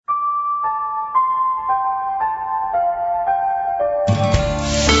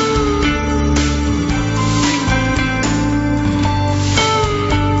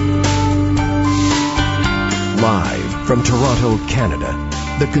From Toronto, Canada,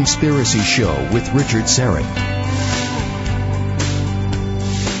 The Conspiracy Show with Richard Syrett.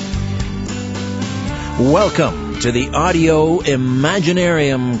 Welcome to the Audio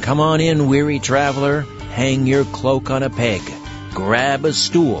Imaginarium. Come on in, weary traveler. Hang your cloak on a peg. Grab a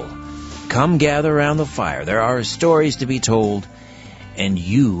stool. Come gather around the fire. There are stories to be told, and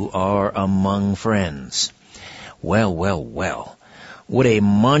you are among friends. Well. What a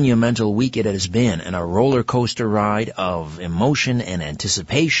monumental week it has been, and a roller coaster ride of emotion and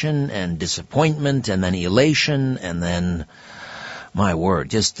anticipation and disappointment and then elation and then, my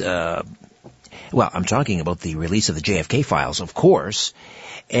word, I'm talking about the release of the JFK files, of course,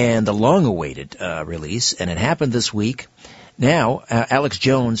 and the long-awaited release, and it happened this week. Now, Alex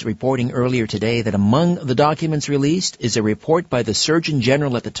Jones reporting earlier today that among the documents released is a report by the Surgeon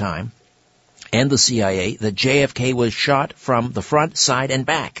General at the time and the CIA that JFK was shot from the front, side, and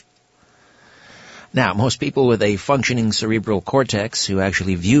back. Now, most people with a functioning cerebral cortex who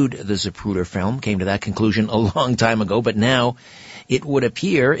actually viewed the Zapruder film came to that conclusion a long time ago, but now it would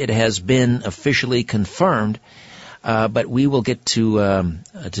appear it has been officially confirmed, but we will get to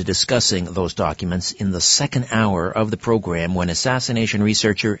discussing those documents in the second hour of the program when assassination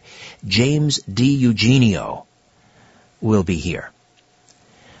researcher James D. Eugenio will be here.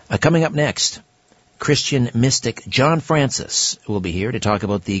 Coming up next, Christian mystic John Francis will be here to talk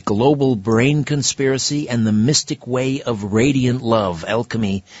about the global brain conspiracy and the mystic way of radiant love,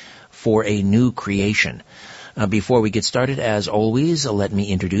 alchemy for a new creation. Before we get started, as always, let me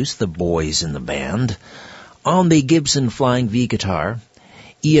introduce the boys in the band. On the Gibson Flying V guitar,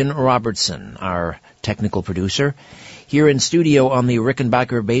 Ian Robertson, our technical producer. Here in studio on the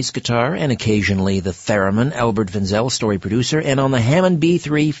Rickenbacker bass guitar and occasionally the theremin, Albert Vinzel, story producer, and on the Hammond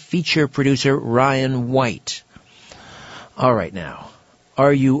B3 feature producer, Ryan White. All right now,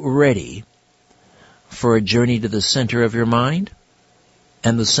 are you ready for a journey to the center of your mind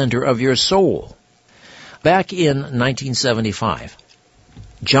and the center of your soul? Back in 1975,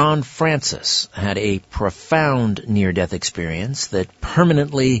 John Francis had a profound near-death experience that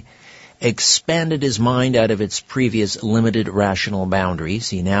permanently expanded his mind out of its previous limited rational boundaries.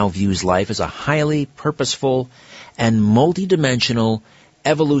 He now views life as a highly purposeful and multidimensional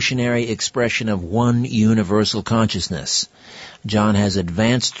evolutionary expression of one universal consciousness. John has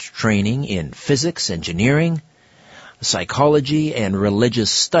advanced training in physics, engineering, psychology, and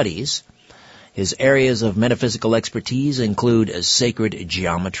religious studies. His areas of metaphysical expertise include sacred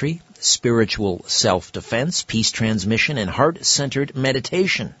geometry, spiritual self-defense, peace transmission, and heart-centered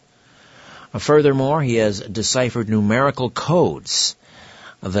meditation. Furthermore, he has deciphered numerical codes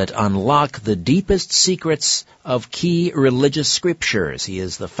that unlock the deepest secrets of key religious scriptures. He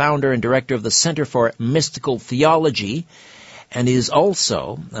is the founder and director of the Center for Mystical Theology and is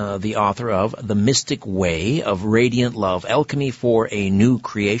also the author of The Mystic Way of Radiant Love, Alchemy for a New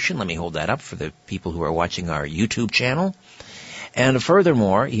Creation. Let me hold that up for the people who are watching our YouTube channel. And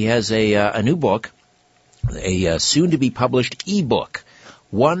furthermore, he has a new book, a soon-to-be-published e-book,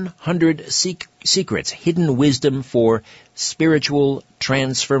 100 Secrets, Hidden Wisdom for Spiritual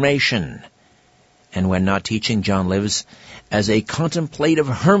Transformation. And when not teaching, John lives as a contemplative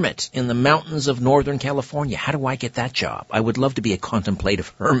hermit in the mountains of Northern California. How do I get that job? I would love to be a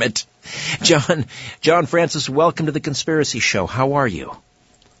contemplative hermit. John Francis, welcome to the Conspiracy Show. How are you?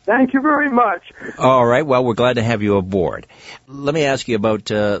 Thank you very much. All right. Well, we're glad to have you aboard. Let me ask you about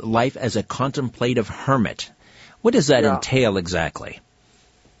life as a contemplative hermit. What does that entail exactly?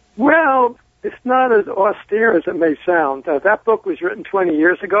 Well, it's not as austere as it may sound. That book was written 20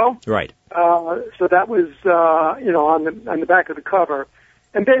 years ago. Right. So that was, on the back of the cover.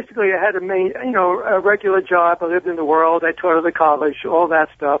 And basically I had a regular job. I lived in the world. I taught at the college, all that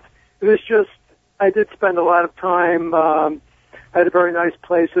stuff. It was just, I did spend a lot of time, I had a very nice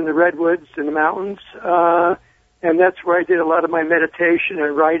place in the redwoods in the mountains. And that's where I did a lot of my meditation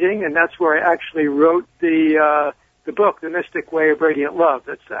and writing. And that's where I actually wrote the book, The Mystic Way of Radiant Love.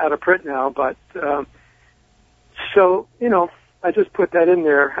 That's out of print now, but, I just put that in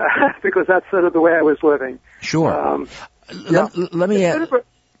there because that's sort of the way I was living. Sure. Let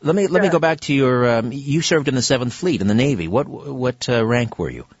me go back to your, you served in the 7th Fleet in the Navy. What rank were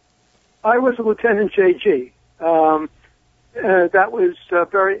you? I was a Lieutenant JG. That was a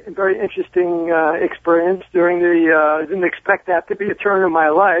very, very interesting, experience I didn't expect that to be a turn in my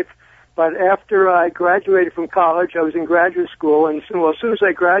life. But after I graduated from college, I was in graduate school, and as soon as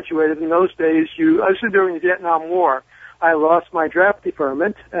I graduated, in those days, I was during the Vietnam War, I lost my draft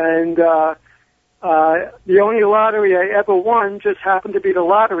deferment, and the only lottery I ever won just happened to be the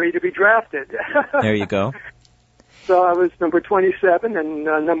lottery to be drafted. There you go. So I was number 27, and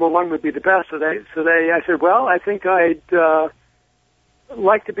number 1 would be the best. I said, well, I think I'd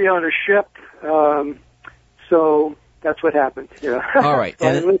like to be on a ship. So that's what happened. Yeah. All right.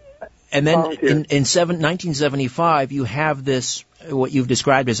 So and then in 1975, you have this, what you've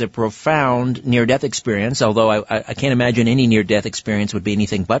described as a profound near-death experience, although I can't imagine any near-death experience would be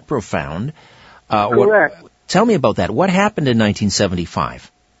anything but profound. Correct. Tell me about that. What happened in 1975?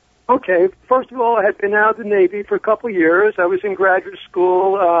 Okay. First of all, I had been out of the Navy for a couple of years. I was in graduate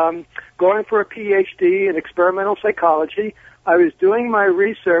school, going for a PhD in experimental psychology. I was doing my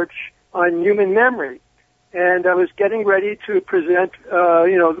research on human memory. And I was getting ready to present,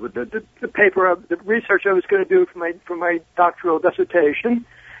 the paper, the research I was going to do for my doctoral dissertation.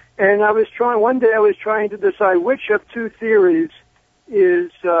 And one day I was trying to decide which of two theories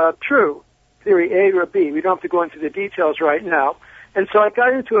is true, theory A or B. We don't have to go into the details right now. And so I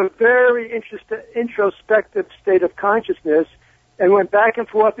got into a very introspective state of consciousness and went back and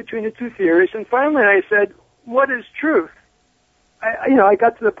forth between the two theories. And finally I said, what is truth? I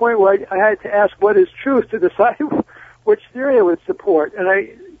got to the point where I had to ask what is truth to decide which theory I would support. And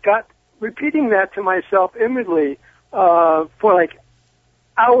I got repeating that to myself inwardly for like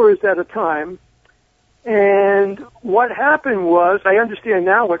hours at a time. And what happened was, I understand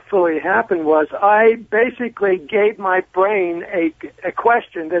now what fully happened was, I basically gave my brain a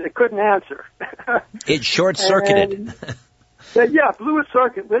question that it couldn't answer. It short-circuited. Blew a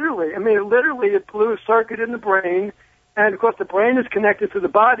circuit, literally. I mean, it blew a circuit in the brain. And, of course, the brain is connected to the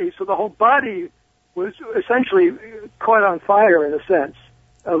body, so the whole body was essentially caught on fire in a sense,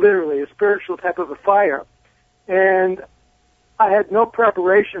 literally, a spiritual type of a fire. And I had no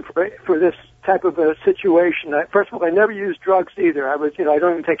preparation for this type of a situation. First of all, I never used drugs either. I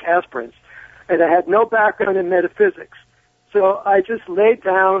don't even take aspirins. And I had no background in metaphysics. So I just laid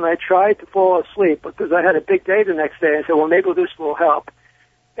down, I tried to fall asleep because I had a big day the next day. I said, well, maybe this will help.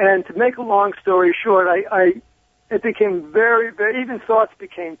 And to make a long story short, it became very, very, even thoughts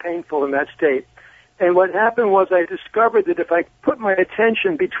became painful in that state. And what happened was I discovered that if I put my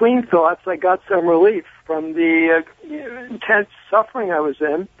attention between thoughts, I got some relief from the intense suffering I was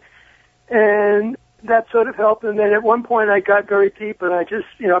in. And that sort of helped. And then at one point I got very deep and I just,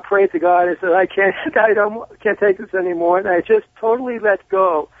 prayed to God. I said, I can't take this anymore. And I just totally let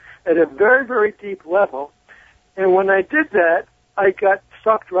go at a very, very deep level. And when I did that, I got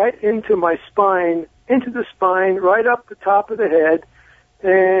sucked right into my spine, right up the top of the head,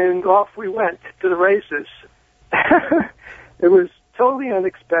 and off we went to the races. It was totally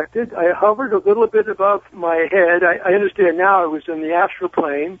unexpected. I hovered a little bit above my head. I understand now I was in the astral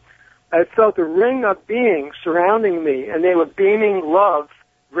plane. I felt a ring of beings surrounding me, and they were beaming love,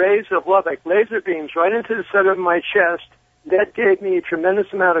 rays of love, like laser beams, right into the center of my chest. That gave me a tremendous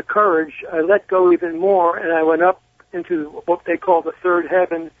amount of courage. I let go even more, and I went up into what they call the third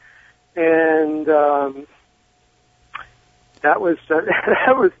heaven, and that was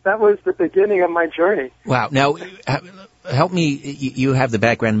the beginning of my journey. Wow! Now, help me. You have the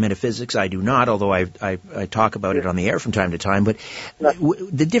background in metaphysics. I do not, although I talk about it on the air from time to time. But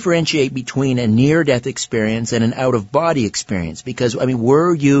the differentiate between a near-death experience and an out-of-body experience, because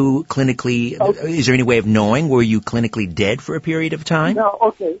were you clinically? Okay. Is there any way of knowing? Were you clinically dead for a period of time? No.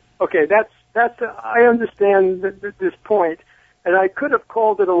 Okay. That's. I understand this point. And I could have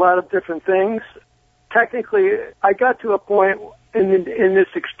called it a lot of different things. Technically, I got to a point in this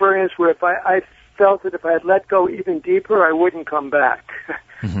experience where if I felt that if I had let go even deeper, I wouldn't come back.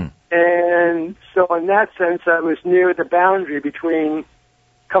 Mm-hmm. And so in that sense, I was near the boundary between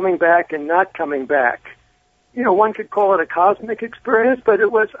coming back and not coming back. One could call it a cosmic experience, but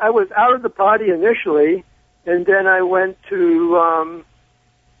I was out of the body initially, and then I went to,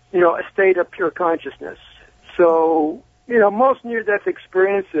 a state of pure consciousness. So, most near-death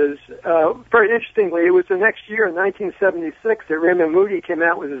experiences, very interestingly, it was the next year, in 1976, that Raymond Moody came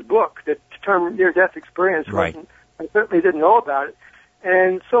out with his book, the term near-death experience. Right. I certainly didn't know about it.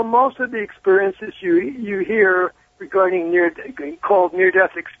 And so most of the experiences you hear regarding called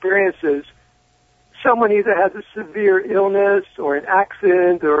near-death experiences, someone either has a severe illness or an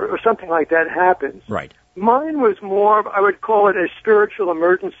accident or something like that happens. Right. Mine was more, I would call it a spiritual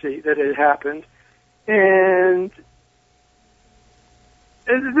emergency that had happened. And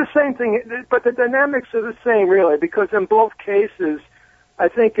it's the same thing, but the dynamics are the same, really, because in both cases, I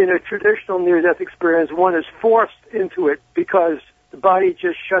think in a traditional near-death experience, one is forced into it because the body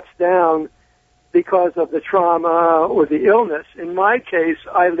just shuts down because of the trauma or the illness. In my case,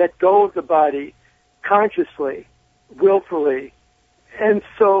 I let go of the body consciously, willfully, and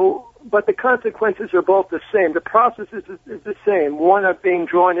so, but the consequences are both the same. The process is the same, one of being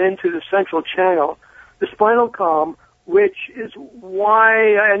drawn into the central channel the spinal column, which is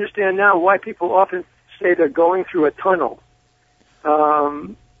why I understand now why people often say they're going through a tunnel.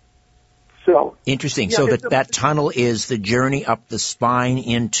 So interesting. Yeah, so that tunnel is the journey up the spine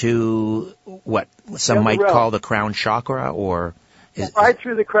into what some might call the crown chakra, or right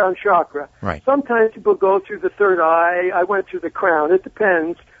through the crown chakra. Right. Sometimes people go through the third eye. I went through the crown. It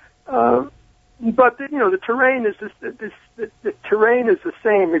depends. But the terrain is the terrain is the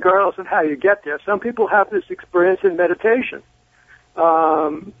same regardless of how you get there. Some people have this experience in meditation.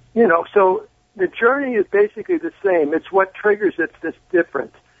 So the journey is basically the same. It's what triggers it that's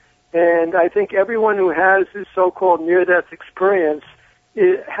different. And I think everyone who has this so-called near-death experience,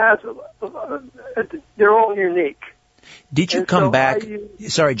 they're all unique. Did you come back?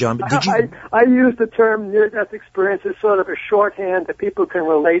 Sorry, John, but did you? I use the term near-death experience as sort of a shorthand that people can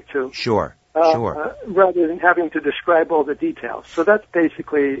relate to. Sure. Rather than having to describe all the details. So that's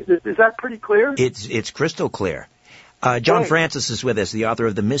basically, is that pretty clear? It's crystal clear. John Francis is with us, the author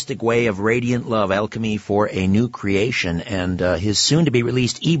of The Mystic Way of Radiant Love, Alchemy for a New Creation, and his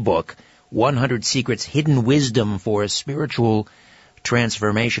soon-to-be-released ebook, 100 Secrets, Hidden Wisdom for a Spiritual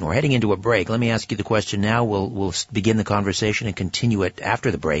Transformation. We're heading into a break. Let me ask you the question now. We'll begin the conversation and continue it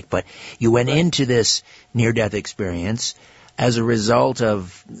after the break. But you went into this near-death experience as a result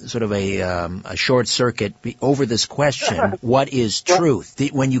of sort of a short circuit over this question, what is truth?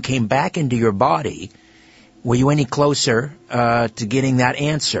 When you came back into your body, were you any closer to getting that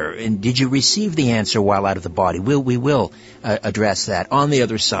answer? And did you receive the answer while out of the body? We will address that on the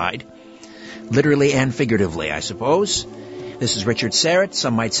other side, literally and figuratively, I suppose. This is Richard Serrett.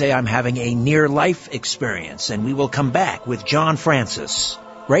 Some might say I'm having a near-life experience, and we will come back with John Francis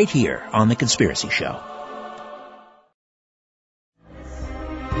right here on The Conspiracy Show.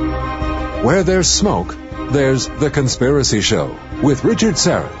 Where there's smoke, there's The Conspiracy Show with Richard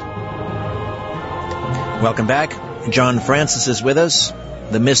Serrett. Welcome back. John Francis is with us.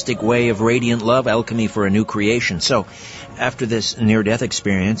 The Mystic Way of Radiant Love, Alchemy for a New Creation. So, after this near-death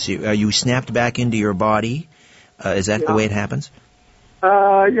experience, you snapped back into your body. Is that the way it happens?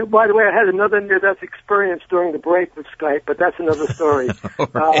 By the way, I had another near-death experience during the break with Skype, but that's another story.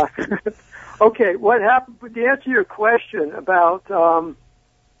 Right. Okay, what happened? To answer your question about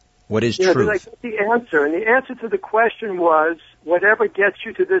what is truth? Did I get the answer? And the answer to the question was, whatever gets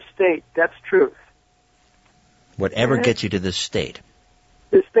you to this state, that's truth. Whatever gets you to this state.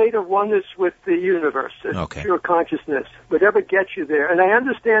 The state of oneness with the universe, pure consciousness, whatever gets you there. And I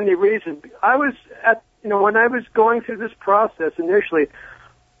understand the reason. I was when I was going through this process initially,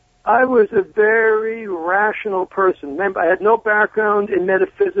 I was a very rational person. Remember, I had no background in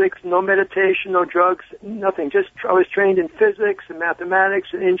metaphysics, no meditation, no drugs, nothing. Just I was trained in physics and mathematics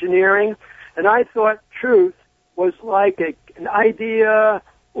and engineering, and I thought truth was like an idea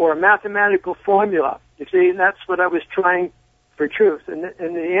or a mathematical formula. You see, and that's what I was trying for truth. And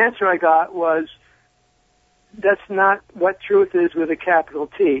the answer I got was, that's not what truth is with a capital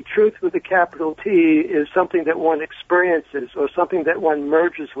T. Truth with a capital T is something that one experiences or something that one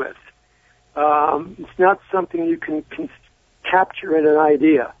merges with. It's not something you can capture in an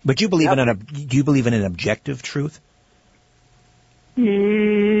idea. But do you believe in an objective truth?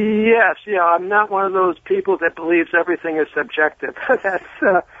 Yes, I'm not one of those people that believes everything is subjective.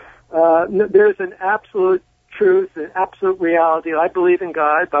 There's an absolute truth, an absolute reality. I believe in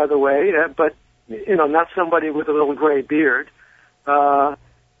God, by the way, but not somebody with a little gray beard. And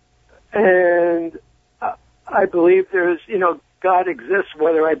I believe there's, God exists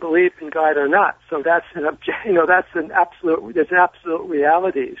whether I believe in God or not. So that's there's absolute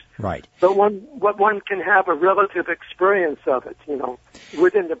realities. Right. But one can have a relative experience of it,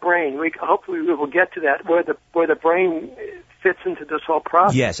 within the brain. Hopefully we will get to that where the brain fits into this whole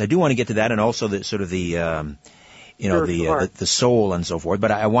process. Yes, I do want to get to that, and also the sort of the soul and so forth. But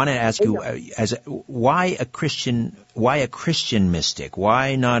I want to ask you, why a Christian mystic?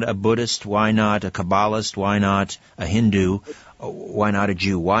 Why not a Buddhist? Why not a Kabbalist? Why not a Hindu? Why not a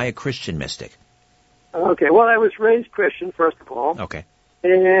Jew? Why a Christian mystic? Okay, well, I was raised Christian, first of all. Okay.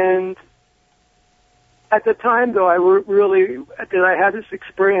 And at the time, though, I had this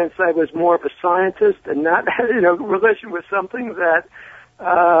experience, I was more of a scientist and not, religion was something that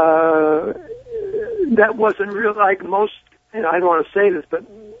wasn't real, like most, I don't want to say this, but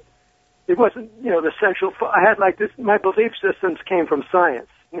it wasn't, the central, I had like this, my belief systems came from science.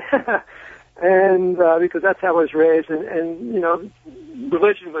 And, because that's how I was raised, and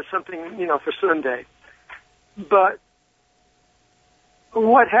religion was something, for Sunday. But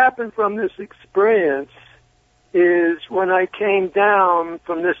what happened from this experience is when I came down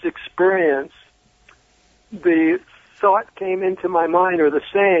from this experience, the thought came into my mind, or the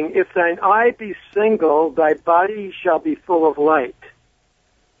saying, if thine eye be single, thy body shall be full of light.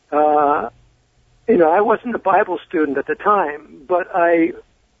 I wasn't a Bible student at the time, but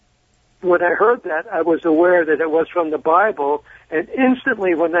when I heard that, I was aware that it was from the Bible, and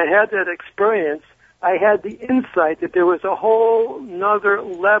instantly when I had that experience, I had the insight that there was a whole nother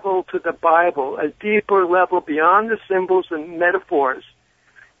level to the Bible, a deeper level beyond the symbols and metaphors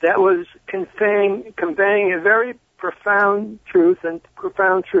that was conveying a very profound truth and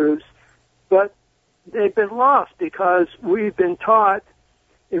profound truths, but they've been lost because we've been taught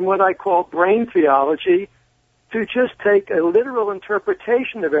in what I call brain theology to just take a literal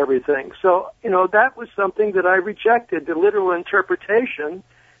interpretation of everything. So, that was something that I rejected, the literal interpretation,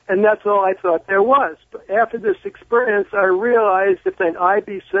 and that's all I thought there was. But after this experience, I realized if thine eye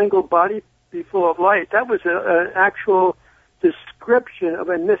be single, body be full of light. That was an actual description of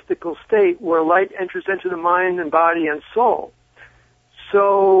a mystical state where light enters into the mind and body and soul.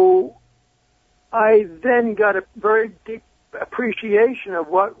 So I then got a very deep appreciation of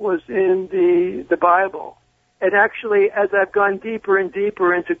what was in the Bible. And actually, as I've gone deeper and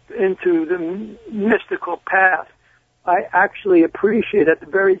deeper into the mystical path, I actually appreciate at the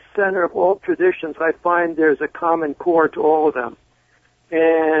very center of all traditions, I find there's a common core to all of them.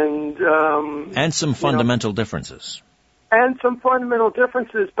 And some fundamental differences. And some fundamental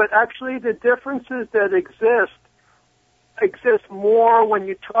differences, but actually the differences that exist more when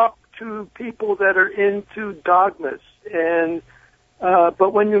you talk to people that are into dogmas.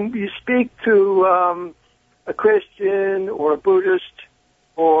 But when you speak to a Christian or a Buddhist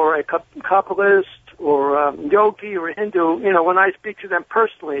or a Kabbalist or a yogi or a Hindu, when I speak to them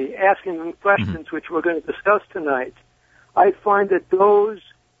personally, asking them questions, which we're going to discuss tonight, I find that those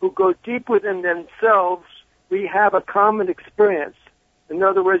who go deep within themselves, we have a common experience. In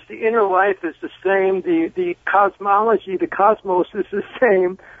other words, the inner life is the same, the cosmology, the cosmos is the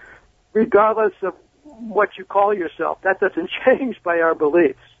same, regardless of what you call yourself. That doesn't change by our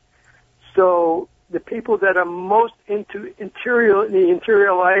beliefs. So the people that are most into the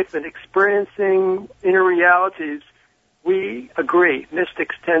interior life and experiencing inner realities, we agree.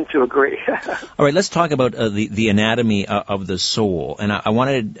 Mystics tend to agree. All right, let's talk about the anatomy of the soul. And I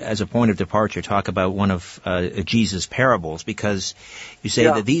wanted, as a point of departure, talk about one of Jesus' parables, because you say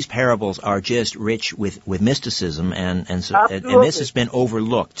that these parables are just rich with mysticism, and this has been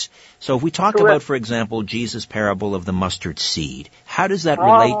overlooked. So if we talk about, for example, Jesus' parable of the mustard seed, how does that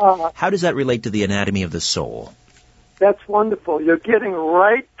relate? How does that relate to the anatomy of the soul? That's wonderful. You're getting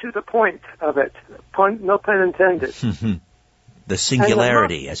right to the point of it. No pun intended. The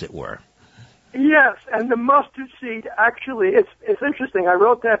singularity, as it were. Yes, and the mustard seed, actually, it's interesting. I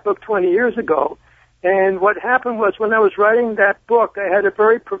wrote that book 20 years ago, and what happened was when I was writing that book, I had a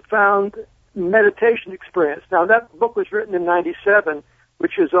very profound meditation experience. Now, that book was written in 97,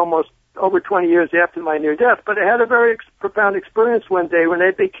 which is almost over 20 years after my near death, but I had a very profound experience one day when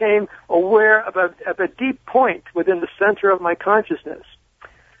I became aware of a deep point within the center of my consciousness.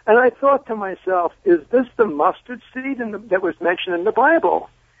 And I thought to myself, is this the mustard seed that was mentioned in the Bible?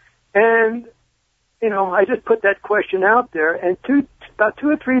 And, I just put that question out there, and about 2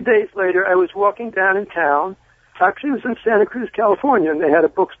 or 3 days later, I was walking down in town. Actually, it was in Santa Cruz, California, and they had a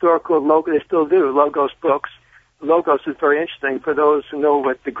bookstore called Logos. They still do, Logos Books. Logos is very interesting for those who know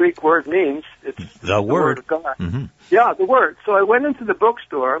what the Greek word means. It's the word of God. Mm-hmm. Yeah, the word. So I went into the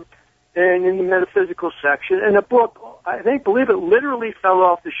bookstore, and in the metaphysical section, and a book, believe it, literally fell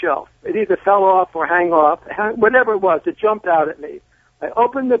off the shelf. It either fell off or hung off, whatever it was, it jumped out at me. I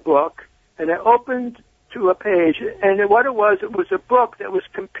opened the book, and I opened to a page, and what it was a book that was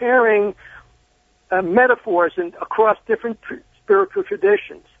comparing metaphors across different spiritual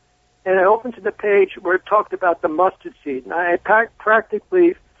traditions. And I opened to the page where it talked about the mustard seed, and I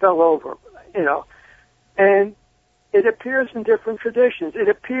practically fell over, And it appears in different traditions. It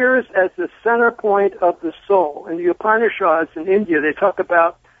appears as the center point of the soul. In the Upanishads in India, they talk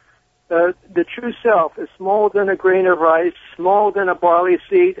about the true self is smaller than a grain of rice, smaller than a barley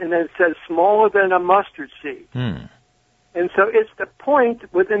seed, and then it says smaller than a mustard seed. And so it's the point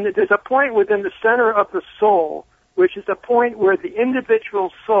there's a point within the center of the soul, which is a point where the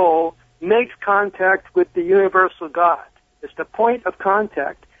individual soul makes contact with the universal God. It's the point of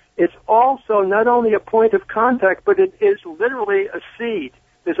contact. It's also not only a point of contact, but it is literally a seed.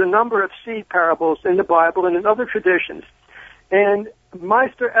 There's a number of seed parables in the Bible and in other traditions. And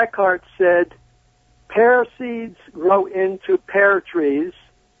Meister Eckhart said, pear seeds grow into pear trees,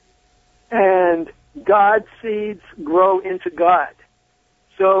 and God seeds grow into God.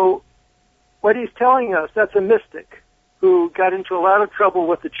 So what he's telling us, that's a mystic who got into a lot of trouble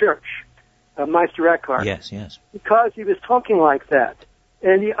with the church. Meister Eckhart. Yes, yes. Because he was talking like that.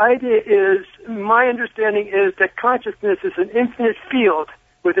 And the idea is, my understanding is that consciousness is an infinite field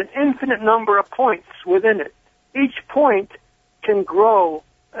with an infinite number of points within it. Each point can grow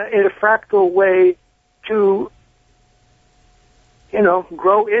in a fractal way to,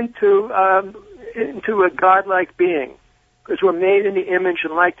 grow into a godlike being, because we're made in the image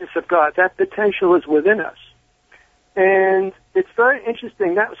and likeness of God. That potential is within us. And it's very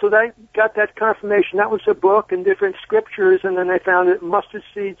interesting. So I got that confirmation. That was a book and different scriptures, and then I found it mustard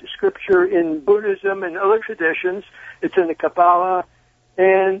seed scripture in Buddhism and other traditions. It's in the Kabbalah.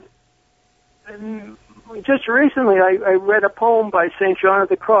 And just recently I read a poem by St. John of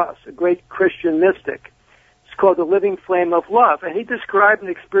the Cross, a great Christian mystic. It's called The Living Flame of Love. And he described an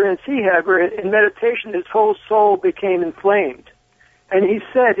experience he had where in meditation his whole soul became inflamed. And he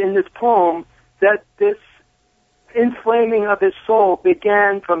said in this poem that this inflaming of his soul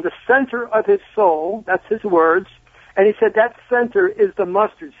began from the center of his soul, that's his words, and he said that center is the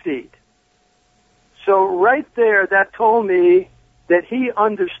mustard seed. So right there, that told me that he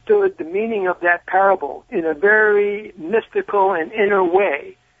understood the meaning of that parable in a very mystical and inner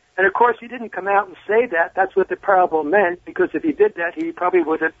way. And of course, he didn't come out and say that. That's what the parable meant, because if he did that, he probably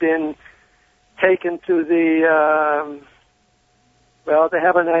would have been taken to the, they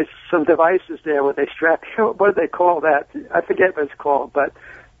have some devices there where they strap, what do they call that? I forget what it's called, but...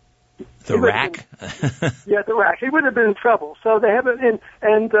 The rack? Yeah, the rack. He would have been in trouble. So they have it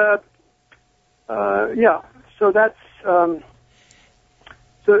so that's,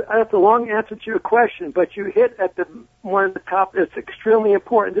 so I have the long answer to your question, but you hit at one of the top that's extremely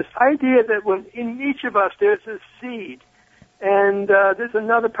important. This idea that when in each of us there's a seed, and there's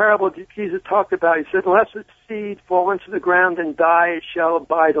another parable that Jesus talked about. He said, unless its seed fall into the ground and die, it shall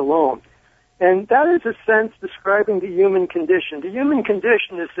abide alone. And that is a sense describing the human condition. The human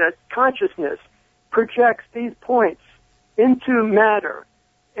condition is that consciousness projects these points into matter.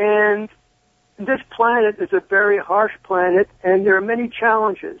 And this planet is a very harsh planet, and there are many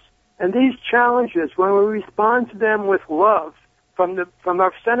challenges. And these challenges, when we respond to them with love from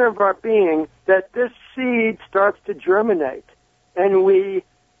our center of our being, that this seed starts to germinate, and we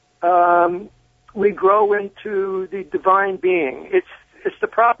grow into the divine being. It's the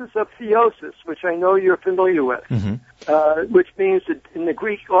process of theosis, which I know you're familiar with, which means that in the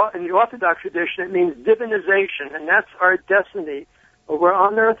Greek, in the Orthodox tradition, it means divinization, and that's our destiny. We're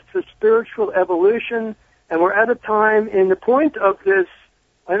on Earth for spiritual evolution, and we're at a time in the point of this,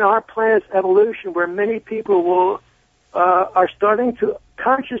 in our planet's evolution, where many people are starting to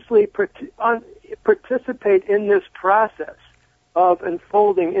consciously participate in this process of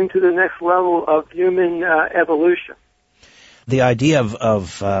unfolding into the next level of human evolution. The idea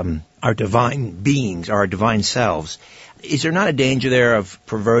of our divine beings, our divine selves, is there not a danger there of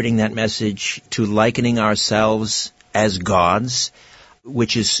perverting that message to likening ourselves as gods,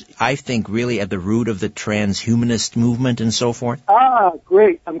 which is, I think, really at the root of the transhumanist movement and so forth? Ah,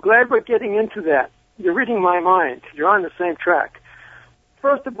 great. I'm glad we're getting into that. You're reading my mind. You're on the same track.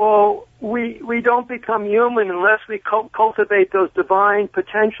 First of all, we don't become human unless we cultivate those divine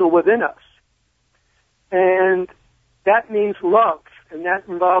potential within us. And that means love, and that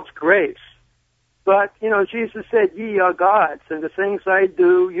involves grace. But, Jesus said, ye are gods, and the things I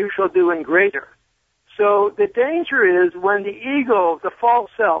do, you shall do in greater. So the danger is when the ego, the false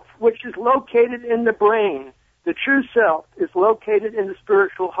self, which is located in the brain, the true self is located in the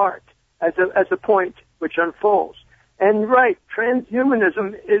spiritual heart as a point which unfolds. And right,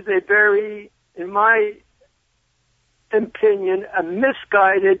 transhumanism is a very, in my opinion, a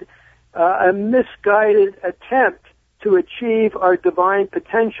misguided attempt to achieve our divine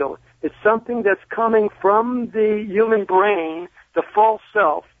potential. It's something that's coming from the human brain, the false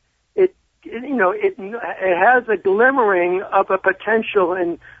self. It has a glimmering of a potential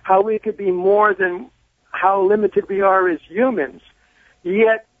in how we could be more than how limited we are as humans.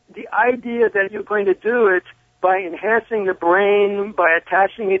 Yet the idea that you're going to do it by enhancing the brain, by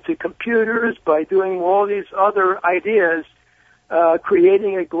attaching it to computers, by doing all these other ideas,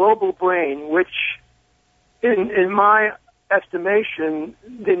 creating a global brain, which in my estimation,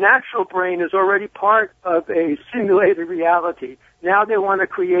 the natural brain is already part of a simulated reality. Now they want to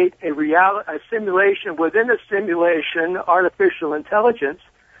create a simulation within a simulation, artificial intelligence,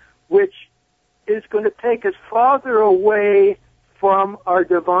 which is going to take us farther away from our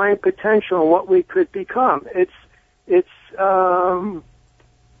divine potential and what we could become. It's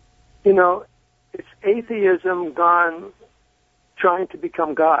atheism gone trying to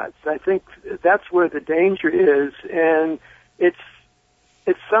become gods. I think that's where the danger is, and it's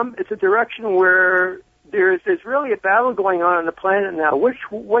a direction where there's really a battle going on the planet now. Which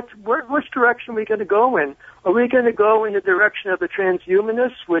direction are we going to go in? Are we going to go in the direction of the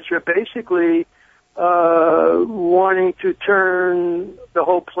transhumanists, which are basically wanting to turn the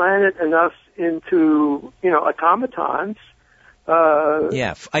whole planet and us into, automatons?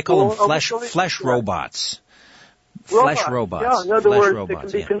 I call them flesh robots. Flesh robots. Yeah, in other words, they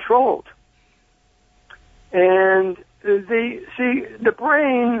can be controlled. And the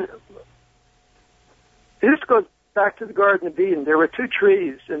brain, this goes back to the Garden of Eden. There were two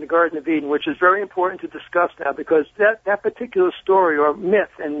trees in the Garden of Eden, which is very important to discuss now, because that particular story or myth,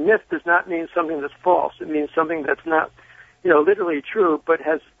 and myth does not mean something that's false. It means something that's not, literally true, but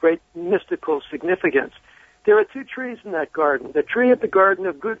has great mystical significance. There are two trees in that garden. The tree of the Garden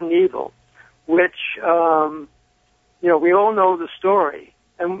of Good and Evil, which, we all know the story.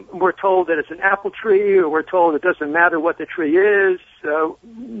 And we're told that it's an apple tree, or we're told it doesn't matter what the tree is.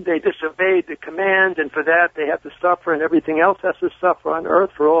 They disobeyed the command, and for that they have to suffer, and everything else has to suffer on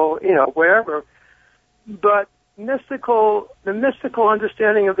earth for all, wherever. But the mystical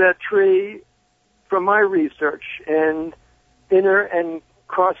understanding of that tree, from my research, and inner and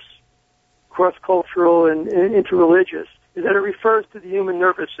cross-cultural and interreligious, is that it refers to the human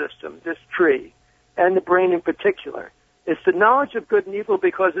nervous system, this tree, and the brain in particular. It's the knowledge of good and evil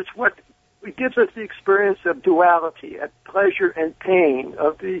because it's what it gives us the experience of duality, of pleasure and pain,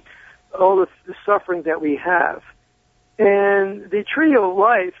 of all the suffering that we have. And the tree of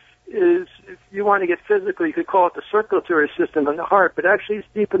life is, if you want to get physical, you could call it the circulatory system in the heart, but actually it's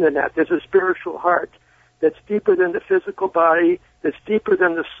deeper than that. There's a spiritual heart that's deeper than the physical body, that's deeper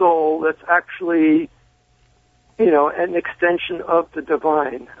than the soul, that's actually, an extension of the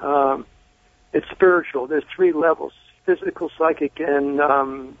divine. It's spiritual. There's three levels: physical, psychic, and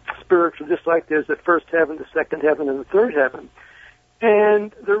spiritual, just like there's the first heaven, the second heaven, and the third heaven.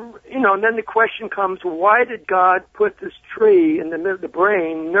 And and then the question comes: why did God put this tree in the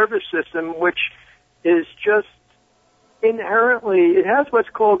brain, nervous system, which is just inherently, it has what's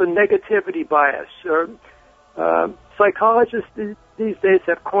called a negativity bias, or psychologists these days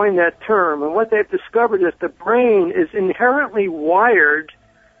have coined that term. And what they've discovered is the brain is inherently wired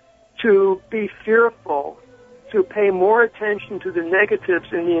to be fearful, to pay more attention to the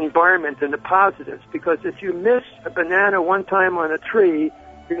negatives in the environment than the positives. Because if you miss a banana one time on a tree,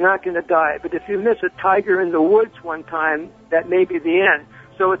 you're not going to die. But if you miss a tiger in the woods one time, that may be the end.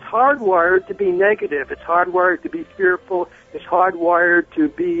 So it's hardwired to be negative. It's hardwired to be fearful. It's hardwired to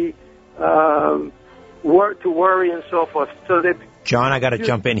be to worry and so forth. So that John, I got to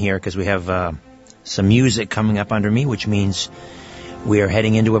jump in here because we have some music coming up under me, which means we are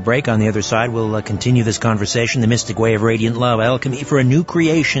heading into a break. On the other side, we'll continue this conversation, The Mystic Way of Radiant Love, Alchemy for a New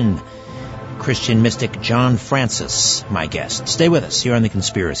Creation. Christian mystic John Francis, my guest. Stay with us here on The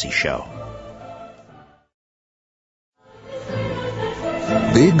Conspiracy Show.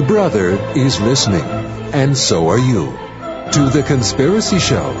 Big Brother is listening, and so are you, to The Conspiracy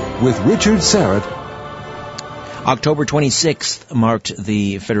Show with Richard Syrett. October 26th marked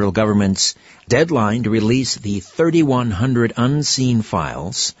the federal government's deadline to release the 3,100 unseen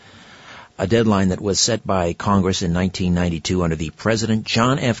files, a deadline that was set by Congress in 1992 under the President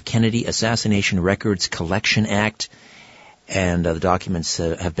John F. Kennedy Assassination Records Collection Act. And the documents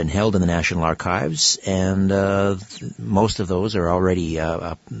have been held in the National Archives, and most of those are already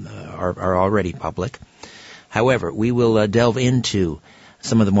public. However, we will delve into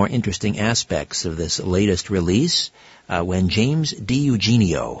some of the more interesting aspects of this latest release when James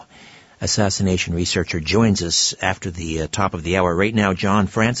DiEugenio, assassination researcher, joins us after the top of the hour. Right now, John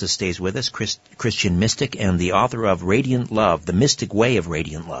Francis stays with us, Christian mystic and the author of Radiant Love, The Mystic Way of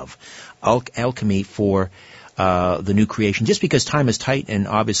Radiant Love, Alchemy for the New Creation. Just because time is tight, and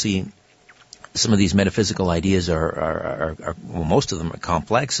obviously some of these metaphysical ideas are most of them are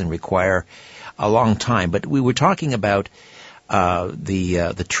complex and require a long time. But we were talking about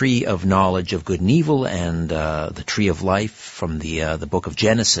the tree of knowledge of good and evil and the tree of life from the book of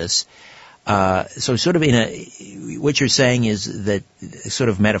Genesis. So sort of what you're saying is that sort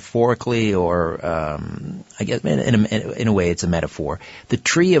of metaphorically, or I guess in a way it's a metaphor, the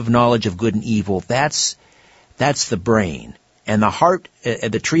tree of knowledge of good and evil, that's the brain. And the heart,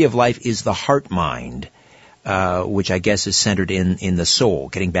 the tree of life is the heart mind, which I guess is centered in the soul,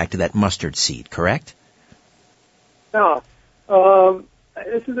 getting back to that mustard seed, correct? No.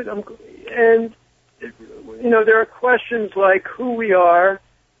 There are questions like who we are.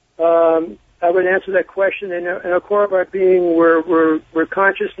 I would answer that question in a core of our being. We're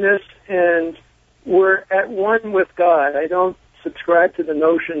consciousness, and we're at one with God. I don't subscribe to the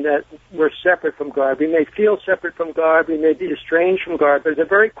notion that we're separate from God. We may feel separate from God. We may be estranged from God, but at the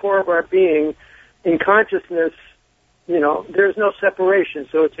very core of our being, in consciousness, there's no separation.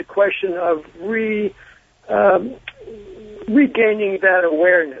 So it's a question of regaining that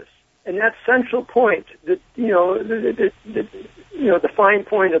awareness. And that central point, the fine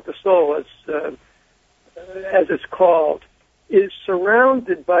point of the soul, as it's called, is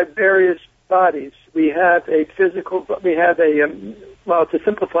surrounded by various bodies. We have a physical, to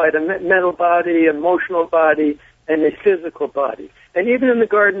simplify it, a mental body, emotional body, and a physical body. And even in the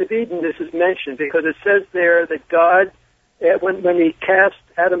Garden of Eden, this is mentioned, because it says there that God, when he cast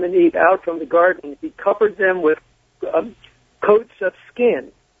Adam and Eve out from the garden, he covered them with coats of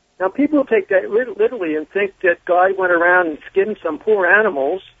skin. Now, people take that literally and think that God went around and skinned some poor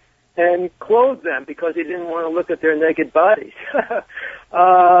animals and clothed them because he didn't want to look at their naked bodies.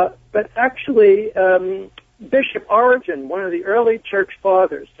 But actually, Bishop Origen, one of the early church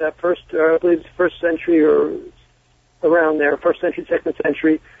fathers, I believe first century or around there, first century, second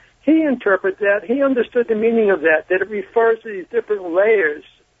century, he interpreted that. He understood the meaning of that it refers to these different layers.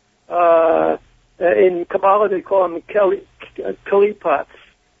 In Kabbalah, they call them kalipots.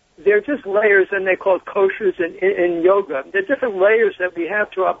 They're just layers, and they call it koshers in yoga. They're different layers that we have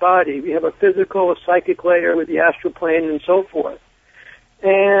to our body. We have a physical, a psychic layer with the astral plane and so forth.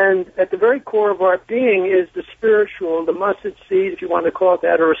 And at the very core of our being is the spiritual, the mustard seed, if you want to call it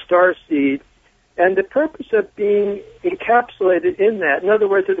that, or a star seed. And the purpose of being encapsulated in that, in other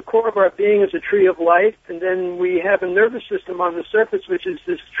words, at the core of our being is a tree of life, and then we have a nervous system on the surface, which is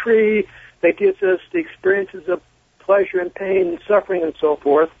this tree that gives us the experiences of pleasure and pain and suffering and so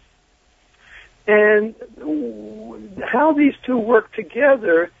forth. And how these two work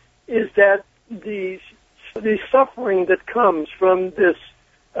together is that the suffering that comes from this,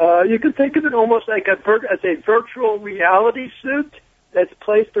 you can think of it almost like as a virtual reality suit that's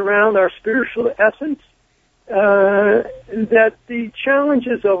placed around our spiritual essence, that the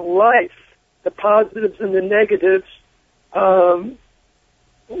challenges of life, the positives and the negatives,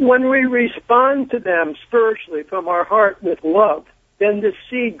 when we respond to them spiritually from our heart with love, then the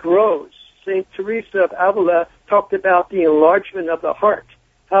seed grows. St. Teresa of Avila talked about the enlargement of the heart,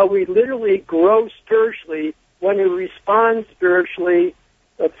 how we literally grow spiritually when we respond spiritually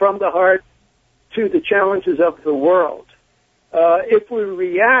from the heart to the challenges of the world. If we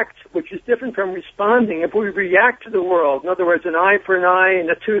react, which is different from responding, if we react to the world, in other words, an eye for an eye and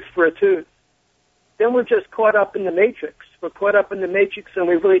a tooth for a tooth, then we're just caught up in the matrix. We're caught up in the matrix and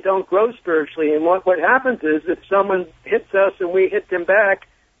we really don't grow spiritually. And what happens is if someone hits us and we hit them back,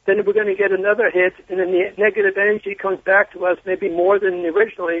 then we're going to get another hit, and then the negative energy comes back to us maybe more than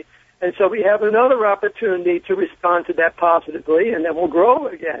originally. And so we have another opportunity to respond to that positively, and then we'll grow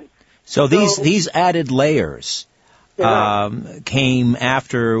again. So these added layers came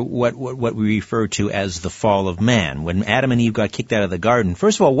after what we refer to as the fall of man, when Adam and Eve got kicked out of the garden.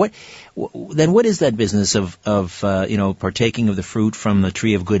 First of all, what is that business of partaking of the fruit from the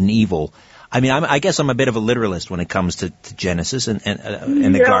tree of good and evil? I mean, I guess I'm a bit of a literalist when it comes to Genesis and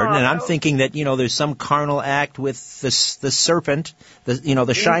the garden, and I'm thinking that there's some carnal act with the serpent,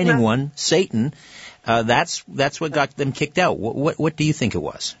 the shining one, Satan. That's what got them kicked out. What do you think it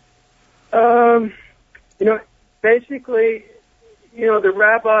was? Basically, the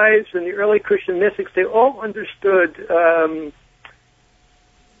rabbis and the early Christian mystics, they all understood.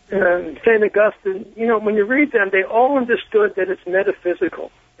 St. Augustine, when you read them, they all understood that it's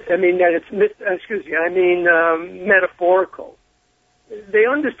metaphysical. I mean, that it's, metaphorical. They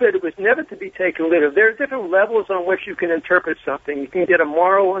understood it was never to be taken literally. There are different levels on which you can interpret something. You can get a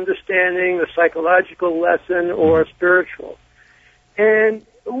moral understanding, a psychological lesson, or a spiritual. And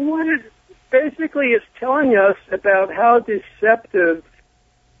what it basically is telling us about how deceptive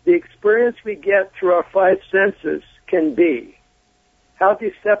the experience we get through our five senses can be, how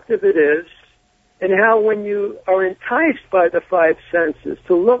deceptive it is, and how when you are enticed by the five senses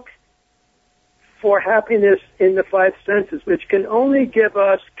to look for happiness in the five senses, which can only give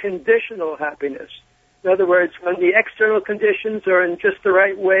us conditional happiness. In other words, when the external conditions are in just the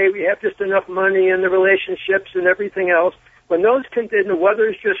right way, we have just enough money and the relationships and everything else, when those conditions, the weather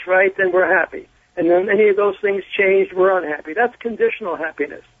is just right, then we're happy. And then any of those things change, we're unhappy. That's conditional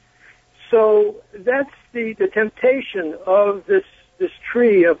happiness. So that's the temptation of this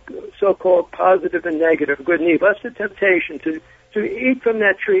tree of so-called positive and negative, good and evil. That's the temptation to eat from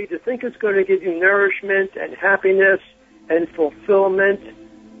that tree, to think it's going to give you nourishment and happiness and fulfillment.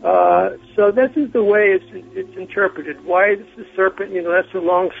 So this is the way it's interpreted. Why is the serpent? That's a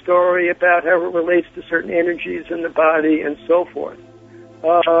long story about how it relates to certain energies in the body and so forth.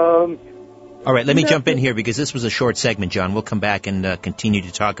 All right, let me jump in here because this was a short segment, John. We'll come back and continue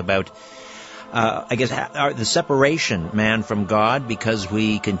to talk about the separation, man, from God, because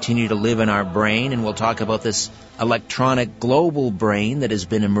we continue to live in our brain, and we'll talk about this electronic global brain that has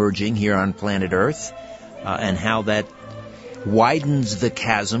been emerging here on planet Earth, and how that widens the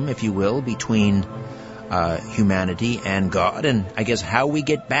chasm, if you will, between humanity and God, and I guess how we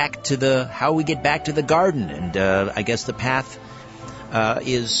get back to the garden, and I guess the path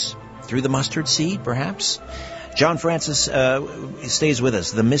is through the mustard seed, perhaps. John Francis stays with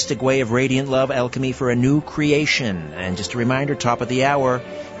us. The Mystic Way of Radiant Love, Alchemy for a New Creation. And just a reminder, top of the hour,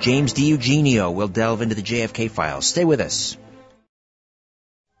 James D. Eugenio will delve into the JFK files. Stay with us.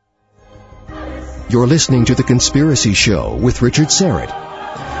 You're listening to The Conspiracy Show with Richard Serrett.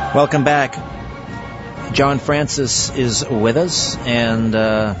 Welcome back. John Francis is with us. And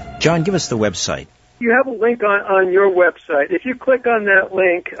John, give us the website. You have a link on your website. If you click on that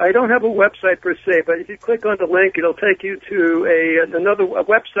link, I don't have a website per se, but if you click on the link, it'll take you to another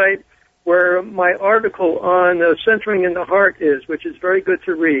website where my article on centering in the heart is, which is very good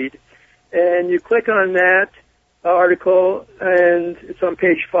to read. And you click on that article, and it's on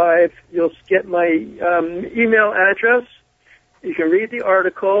page 5. You'll get my email address. You can read the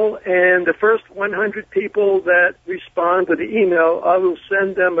article, and the first 100 people that respond with the email, I will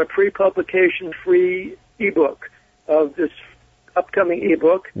send them a pre-publication free ebook of this upcoming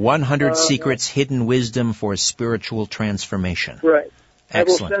ebook. 100 Secrets, Hidden Wisdom for Spiritual Transformation. Right.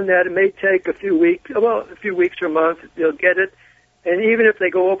 Excellent. I will send that. It may take a few weeks or a month. They'll get it. And even if they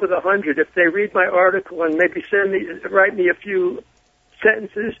go over the 100, if they read my article and maybe write me a few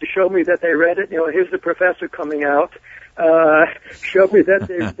sentences to show me that they read it, here's the professor coming out. Show me that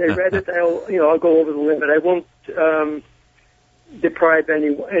they read it. I'll go over the limit. I won't deprive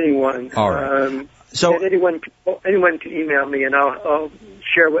anyone. All right. So anyone can email me, and I'll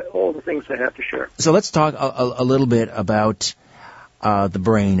share all the things I have to share. So let's talk a little bit about the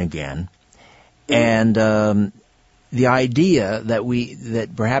brain again, and the idea that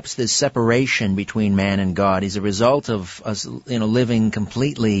perhaps this separation between man and God is a result of us, living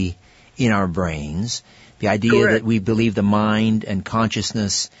completely in our brains. The idea Correct. That we believe the mind and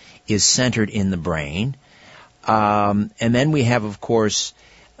consciousness is centered in the brain. And then we have, of course,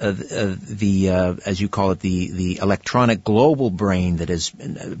 as you call it, the electronic global brain that has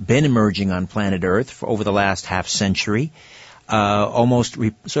been emerging on planet Earth for over the last half century, almost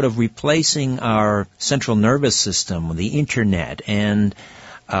sort of replacing our central nervous system, the internet, and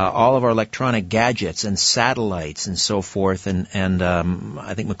all of our electronic gadgets and satellites and so forth, and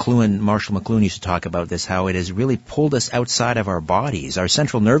I think Marshall McLuhan used to talk about this, how it has really pulled us outside of our bodies. Our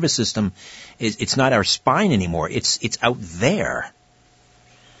central nervous system it's not our spine anymore. It's out there.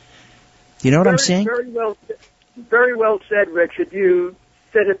 You know what I'm saying? Very well said, Richard. You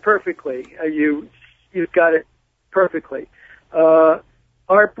said it perfectly. You've got it perfectly. Our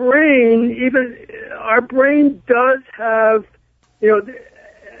brain does have,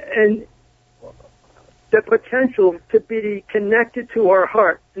 and the potential to be connected to our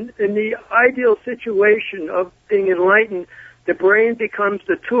heart. In the ideal situation of being enlightened, the brain becomes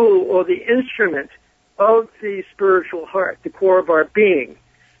the tool or the instrument of the spiritual heart, the core of our being.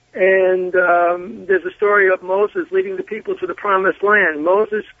 And there's a story of Moses leading the people to the promised land.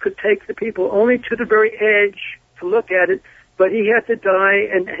 Moses could take the people only to the very edge to look at it, but he had to die,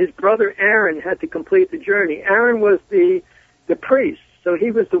 and his brother Aaron had to complete the journey. Aaron was the priest. So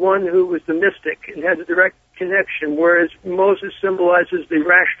he was the one who was the mystic and had a direct connection, whereas Moses symbolizes the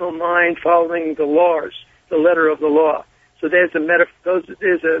rational mind following the laws, the letter of the law. So there's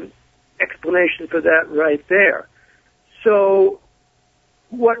an explanation for that right there. So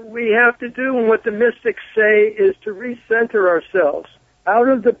what we have to do and what the mystics say is to recenter ourselves out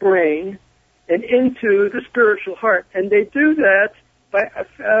of the brain and into the spiritual heart. And they do that by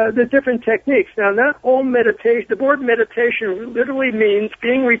the different techniques. Now, not all meditation, the word meditation literally means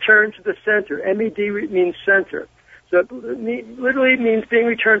being returned to the center. MED means center. So it literally means being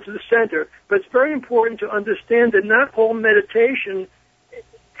returned to the center. But it's very important to understand that not all meditation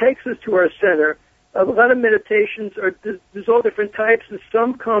takes us to our center. A lot of meditations there's all different types, and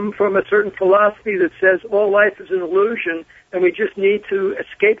some come from a certain philosophy that says all life is an illusion, and we just need to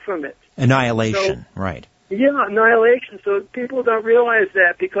escape from it. Annihilation, right. Yeah, annihilation. So people don't realize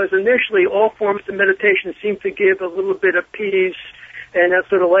that, because initially all forms of meditation seem to give a little bit of peace, and that's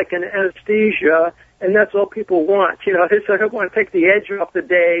sort of like an anesthesia, and that's all people want. They sort of want to take the edge off the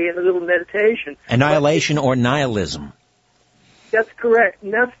day and a little meditation. Annihilation or nihilism. That's correct,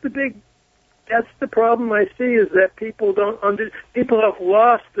 and that's the problem I see, is that people people have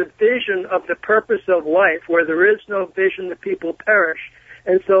lost the vision of the purpose of life. Where there is no vision, the people perish.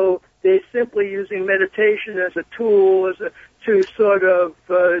 And so They're simply using meditation as a tool, to sort of,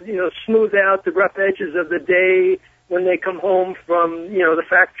 smooth out the rough edges of the day when they come home from, the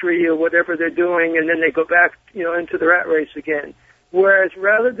factory or whatever they're doing, and then they go back, into the rat race again. Whereas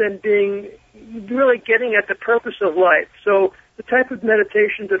rather than really getting at the purpose of life. So the type of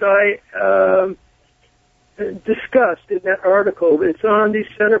meditation that I discussed in that article, it's on the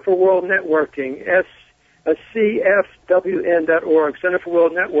Center for World Networking, CFWN.org, Center for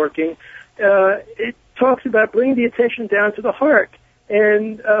World Networking. It talks about bringing the attention down to the heart.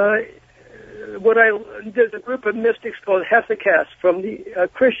 And there's a group of mystics called Hesychasts from the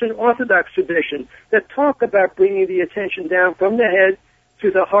Christian Orthodox tradition that talk about bringing the attention down from the head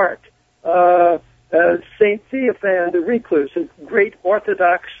to the heart. Saint Theophan the Recluse, a great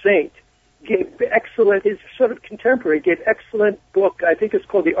Orthodox saint, his sort of contemporary, gave excellent book, I think it's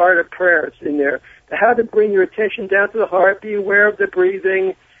called The Art of Prayer, it's in there, how to bring your attention down to the heart, be aware of the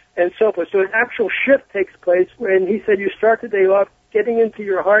breathing, and so forth. So an actual shift takes place when he said you start the day off getting into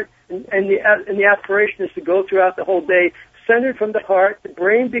your heart, and the aspiration is to go throughout the whole day centered from the heart. The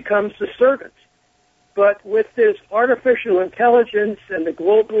brain becomes the servant. But with this artificial intelligence and the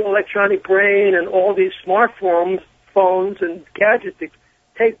global electronic brain and all these smartphones and gadgets that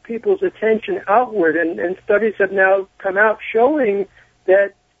take people's attention outward, and studies have now come out showing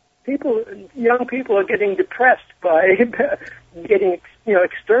that young people are getting depressed by getting,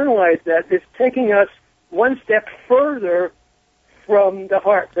 externalized that. It's taking us one step further from the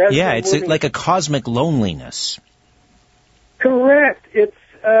heart. Yeah, it's like a cosmic loneliness. Correct. It's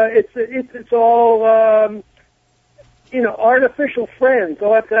all artificial friends.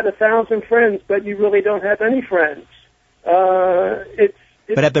 Oh, I've got 1,000 friends, but you really don't have any friends.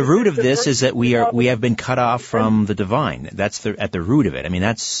 But at the root of this is that we have been cut off from the divine. That's at the root of it. I mean,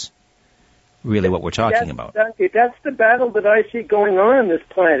 that's really what we're talking about. That's the battle that I see going on this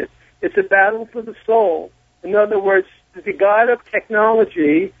planet. It's a battle for the soul. In other words, the god of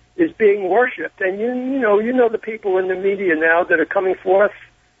technology is being worshipped, and you know the people in the media now that are coming forth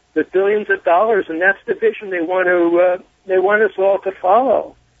with billions of dollars, and that's the vision they want us all to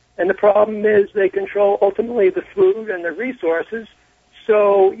follow. And the problem is they control ultimately the food and the resources.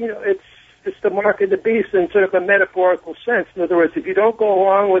 So it's the mark of the beast in sort of a metaphorical sense. In other words, if you don't go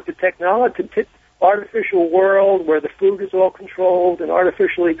along with the technology, artificial world where the food is all controlled and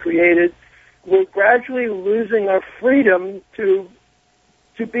artificially created, we're gradually losing our freedom to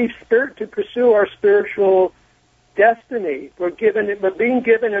pursue our spiritual destiny. We're being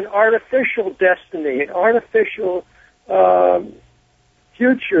given an artificial destiny, an artificial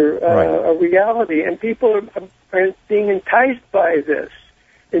future, a reality, and people are being enticed by this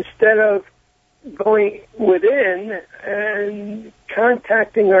instead of going within and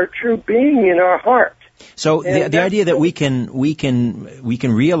contacting our true being in our heart. So the idea that we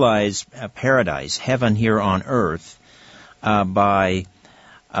can realize paradise, heaven here on earth, by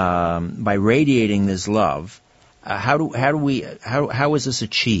radiating this love, how is this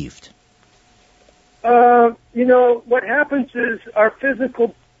achieved? What happens is our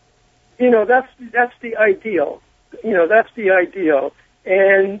physical, that's the ideal. That's the ideal.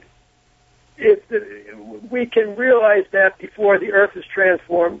 And we can realize that before the earth is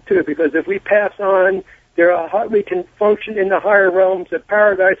transformed too, because if we pass on, we can function in the higher realms. That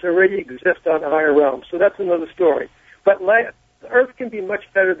paradise already exists on the higher realms. So that's another story. But the earth can be much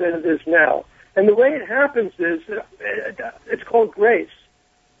better than it is now. And the way it happens is, it's called grace.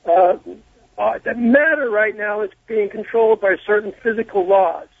 The matter right now is being controlled by certain physical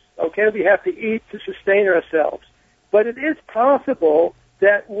laws. Okay, we have to eat to sustain ourselves. But it is possible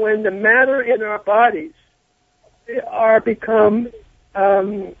that when the matter in our bodies become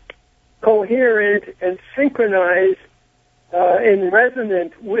coherent and synchronized and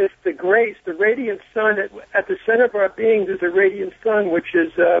resonant with the grace, the radiant sun at the center of our being, there's a radiant sun, which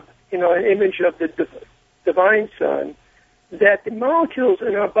is an image of the divine sun, that the molecules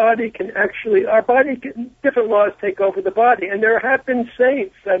in our body different laws take over the body. And there have been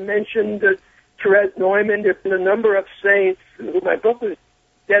saints. I mentioned Therese Neumann. There have been a number of saints who my book was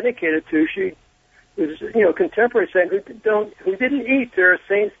dedicated to. She was, contemporary saint who didn't eat. There are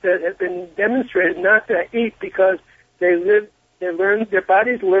saints that have been demonstrated not to eat because their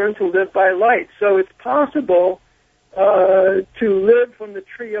bodies learn to live by light. So it's possible to live from the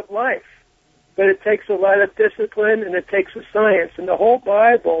tree of life. But it takes a lot of discipline and it takes a science. And the whole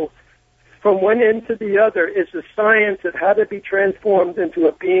Bible, from one end to the other, is the science of how to be transformed into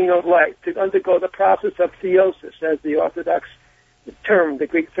a being of light, to undergo the process of theosis, as the Orthodox term, the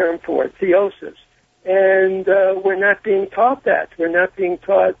Greek term for it, theosis. And we're not being taught that. We're not being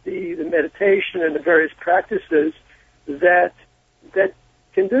taught the meditation and the various practices that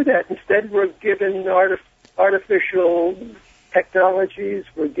can do that. Instead, we're given artificial technologies,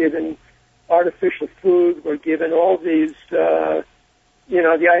 we're given artificial food, we're given all these, the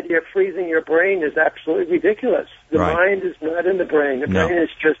idea of freezing your brain is absolutely ridiculous. The mind is not in the brain. The brain is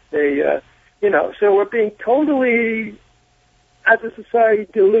just so we're being totally, as a society,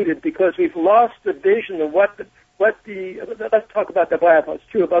 deluded because we've lost the vision of let's talk about the Bible. It's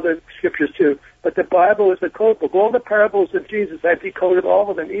true of other scriptures too, but the Bible is a code book. All the parables of Jesus, I've decoded all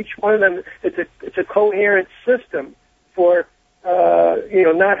of them. Each one of them, it's a coherent system for,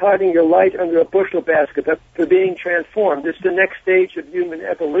 not hiding your light under a bushel basket, but for being transformed. It's the next stage of human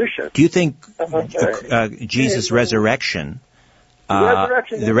evolution. Do you think Jesus' resurrection,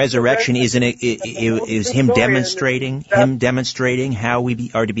 the resurrection is him demonstrating how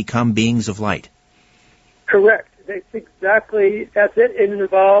we are to become beings of light? Correct. That's it. It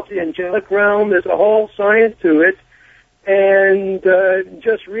involves the angelic realm. There's a whole science to it. And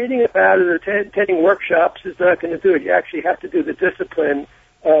just reading about it or attending workshops is not going to do it. You actually have to do the discipline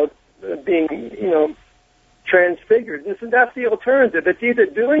of being, transfigured. And that's the alternative. It's either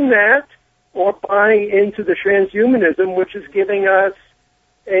doing that or buying into the transhumanism, which is giving us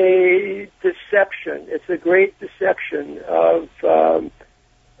a deception. It's a great deception of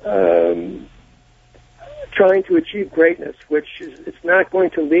trying to achieve greatness, which it's not going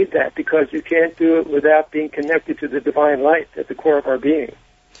to lead that because you can't do it without being connected to the divine light at the core of our being.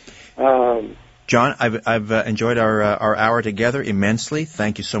 John, I've enjoyed our hour together immensely.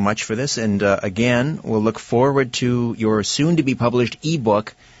 Thank you so much for this. And again, we'll look forward to your soon-to-be published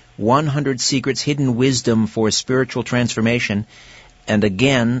ebook, 100 Secrets, Hidden Wisdom for Spiritual Transformation. And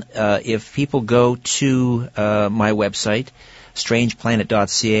again, if people go to my website,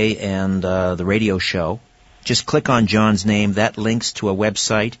 strangeplanet.ca, and the radio show, just click on John's name. That links to a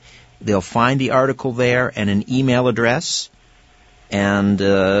website. They'll find the article there and an email address. And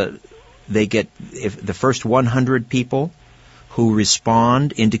they get, if the first 100 people who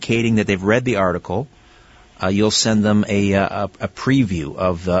respond indicating that they've read the article, you'll send them a preview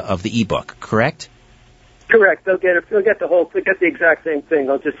of the ebook, correct? Correct. They'll get the exact same thing.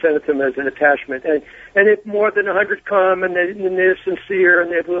 I'll just send it to them as an attachment. And if more than 100 come and they're sincere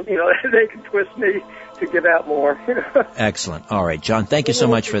and they can twist me to give out more. Excellent. All right, John, thank you so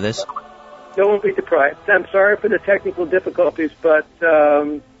much for this. No one will be deprived. I'm sorry for the technical difficulties, but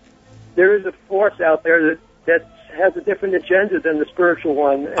there is a force out there that has a different agenda than the spiritual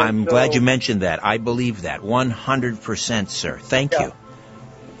one. And I'm glad you mentioned that. I believe that 100%, sir. Thank you.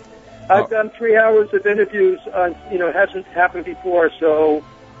 I've done 3 hours of interviews on, it hasn't happened before, so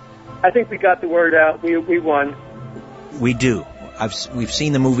I think we got the word out. We won. We do. We've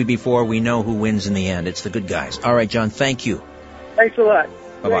seen the movie before. We know who wins in the end. It's the good guys. All right, John, thank you. Thanks a lot.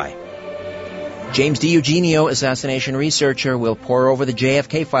 Bye-bye. James DiEugenio, assassination researcher, will pour over the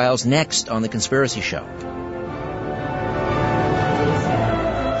JFK files next on The Conspiracy Show.